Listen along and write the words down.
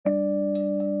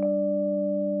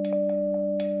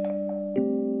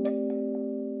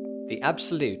The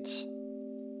absolutes.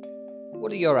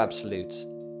 What are your absolutes?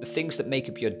 The things that make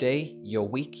up your day, your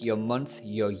week, your month,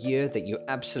 your year that you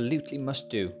absolutely must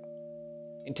do.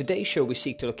 In today's show, we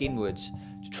seek to look inwards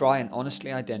to try and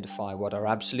honestly identify what our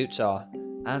absolutes are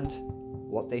and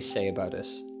what they say about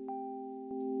us.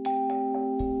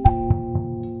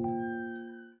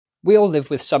 We all live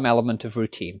with some element of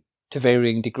routine, to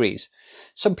varying degrees.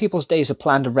 Some people's days are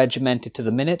planned and regimented to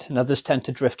the minute, and others tend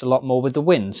to drift a lot more with the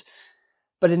winds.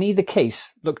 But in either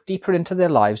case, look deeper into their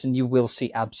lives and you will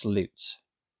see absolutes.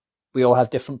 We all have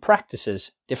different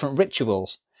practices, different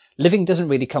rituals. Living doesn't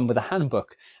really come with a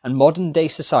handbook, and modern day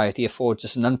society affords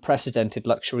us an unprecedented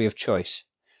luxury of choice.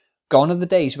 Gone are the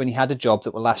days when you had a job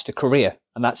that will last a career,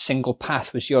 and that single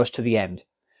path was yours to the end.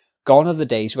 Gone are the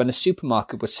days when a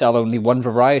supermarket would sell only one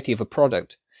variety of a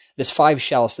product. There's 5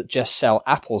 shelves that just sell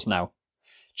apples now.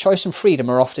 Choice and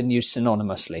freedom are often used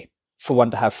synonymously. For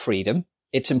one to have freedom,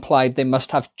 it's implied they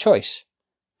must have choice.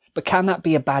 But can that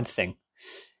be a bad thing?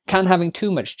 Can having too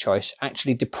much choice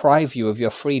actually deprive you of your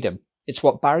freedom? It's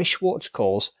what Barry Schwartz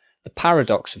calls the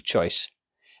paradox of choice.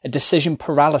 A decision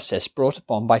paralysis brought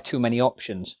upon by too many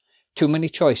options, too many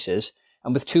choices,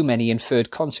 and with too many inferred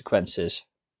consequences.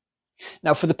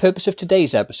 Now, for the purpose of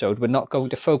today's episode, we're not going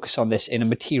to focus on this in a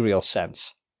material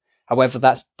sense. However,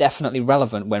 that's definitely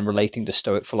relevant when relating to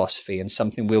Stoic philosophy and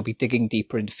something we'll be digging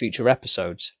deeper into future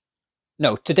episodes.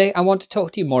 No, today I want to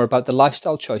talk to you more about the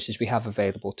lifestyle choices we have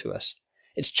available to us.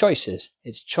 It's choices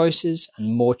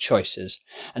and more choices,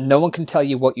 and no one can tell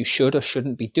you what you should or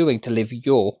shouldn't be doing to live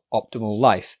your optimal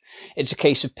life. It's a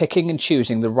case of picking and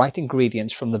choosing the right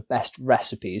ingredients from the best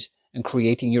recipes and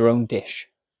creating your own dish.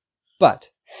 But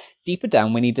deeper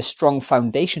down, we need a strong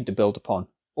foundation to build upon,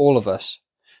 all of us.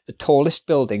 The tallest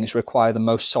buildings require the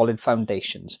most solid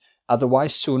foundations,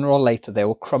 otherwise sooner or later they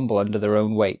will crumble under their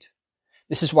own weight.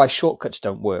 This is why shortcuts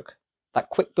don't work. That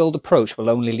quick build approach will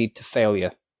only lead to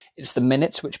failure. It's the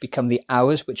minutes which become the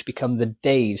hours which become the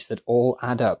days that all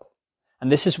add up. And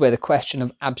this is where the question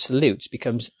of absolutes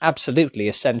becomes absolutely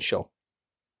essential.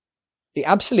 The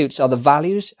absolutes are the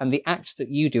values and the acts that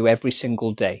you do every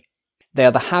single day. They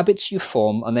are the habits you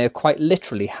form, and they are quite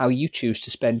literally how you choose to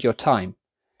spend your time.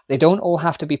 They don't all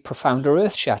have to be profound or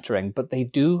earth-shattering, but they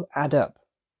do add up.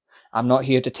 I'm not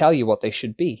here to tell you what they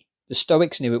should be. The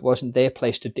Stoics knew it wasn't their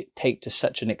place to dictate to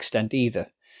such an extent either.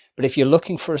 But if you're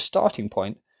looking for a starting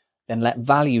point, then let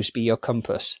values be your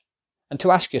compass. And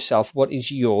to ask yourself, what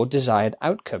is your desired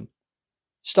outcome?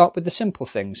 Start with the simple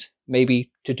things,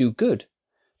 maybe to do good,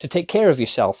 to take care of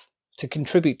yourself, to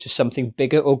contribute to something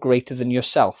bigger or greater than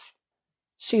yourself.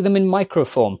 See them in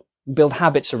microform and build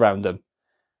habits around them.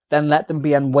 Then let them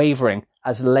be unwavering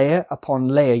as layer upon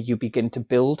layer you begin to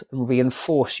build and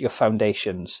reinforce your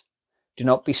foundations. Do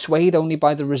not be swayed only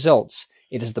by the results.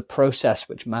 It is the process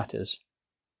which matters.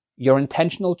 Your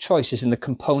intentional choice is in the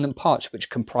component parts which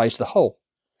comprise the whole.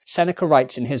 Seneca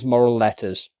writes in his Moral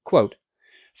Letters, quote,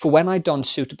 "For when I don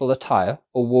suitable attire,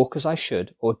 or walk as I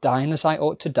should, or dine as I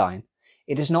ought to dine,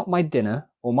 it is not my dinner,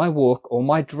 or my walk, or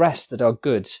my dress that are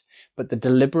goods, but the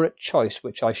deliberate choice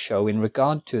which I show in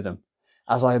regard to them,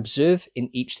 as I observe in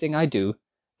each thing I do,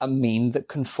 a mean that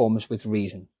conforms with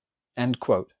reason." End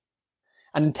quote.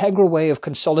 An integral way of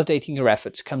consolidating your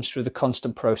efforts comes through the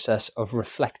constant process of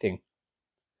reflecting.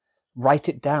 Write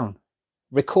it down.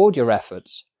 Record your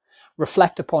efforts.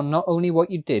 Reflect upon not only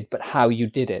what you did, but how you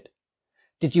did it.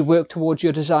 Did you work towards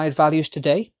your desired values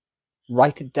today?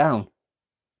 Write it down.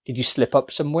 Did you slip up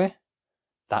somewhere?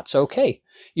 That's okay.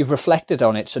 You've reflected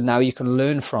on it, so now you can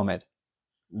learn from it.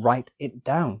 Write it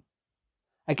down.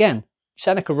 Again,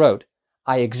 Seneca wrote,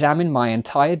 "I examine my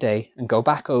entire day and go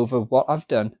back over what I've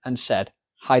done and said,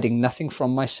 hiding nothing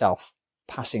from myself,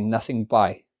 passing nothing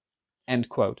by." End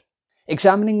quote.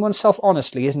 Examining oneself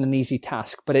honestly isn't an easy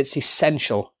task, but it's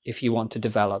essential if you want to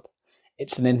develop.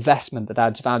 It's an investment that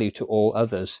adds value to all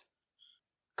others.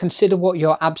 Consider what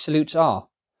your absolutes are.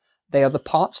 They are the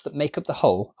parts that make up the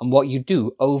whole, and what you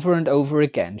do over and over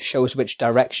again shows which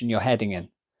direction you're heading in.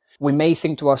 We may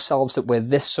think to ourselves that we're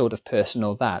this sort of person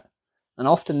or that, and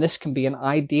often this can be an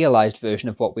idealized version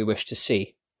of what we wish to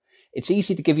see. It's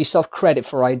easy to give yourself credit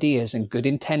for ideas and good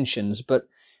intentions, but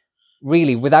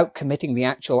really, without committing the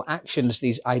actual actions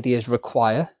these ideas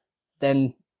require,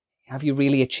 then have you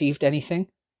really achieved anything?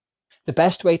 The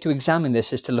best way to examine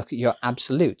this is to look at your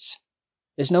absolutes.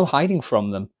 There's no hiding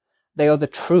from them. They are the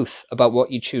truth about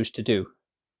what you choose to do.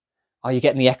 Are you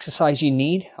getting the exercise you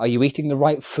need? Are you eating the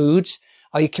right foods?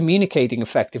 Are you communicating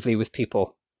effectively with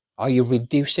people? Are you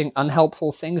reducing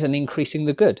unhelpful things and increasing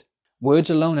the good? Words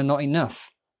alone are not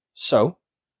enough. So,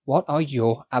 what are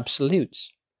your absolutes?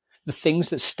 The things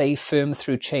that stay firm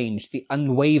through change, the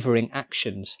unwavering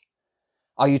actions.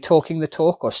 Are you talking the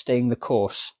talk or staying the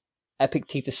course?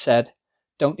 Epictetus said,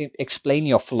 don't explain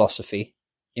your philosophy,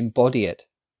 embody it.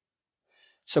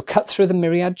 So cut through the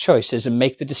myriad choices and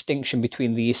make the distinction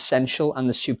between the essential and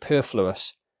the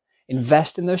superfluous.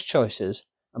 Invest in those choices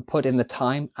and put in the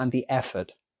time and the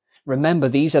effort. Remember,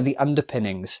 these are the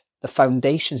underpinnings, the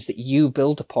foundations that you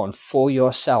build upon for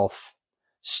yourself.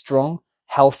 Strong,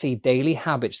 healthy daily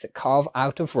habits that carve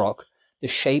out of rock the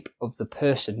shape of the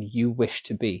person you wish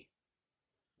to be.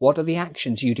 What are the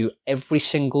actions you do every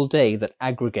single day that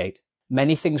aggregate?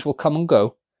 Many things will come and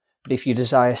go, but if you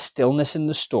desire stillness in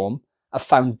the storm, a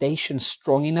foundation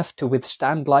strong enough to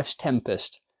withstand life's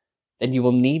tempest, then you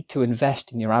will need to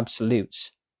invest in your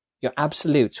absolutes. Your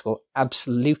absolutes will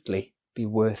absolutely be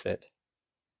worth it.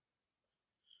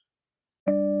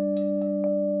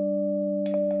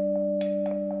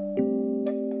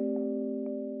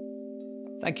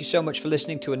 Thank you so much for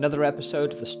listening to another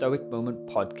episode of the Stoic Moment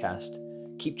podcast.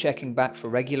 Keep checking back for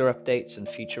regular updates and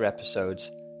future episodes.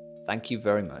 Thank you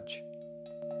very much.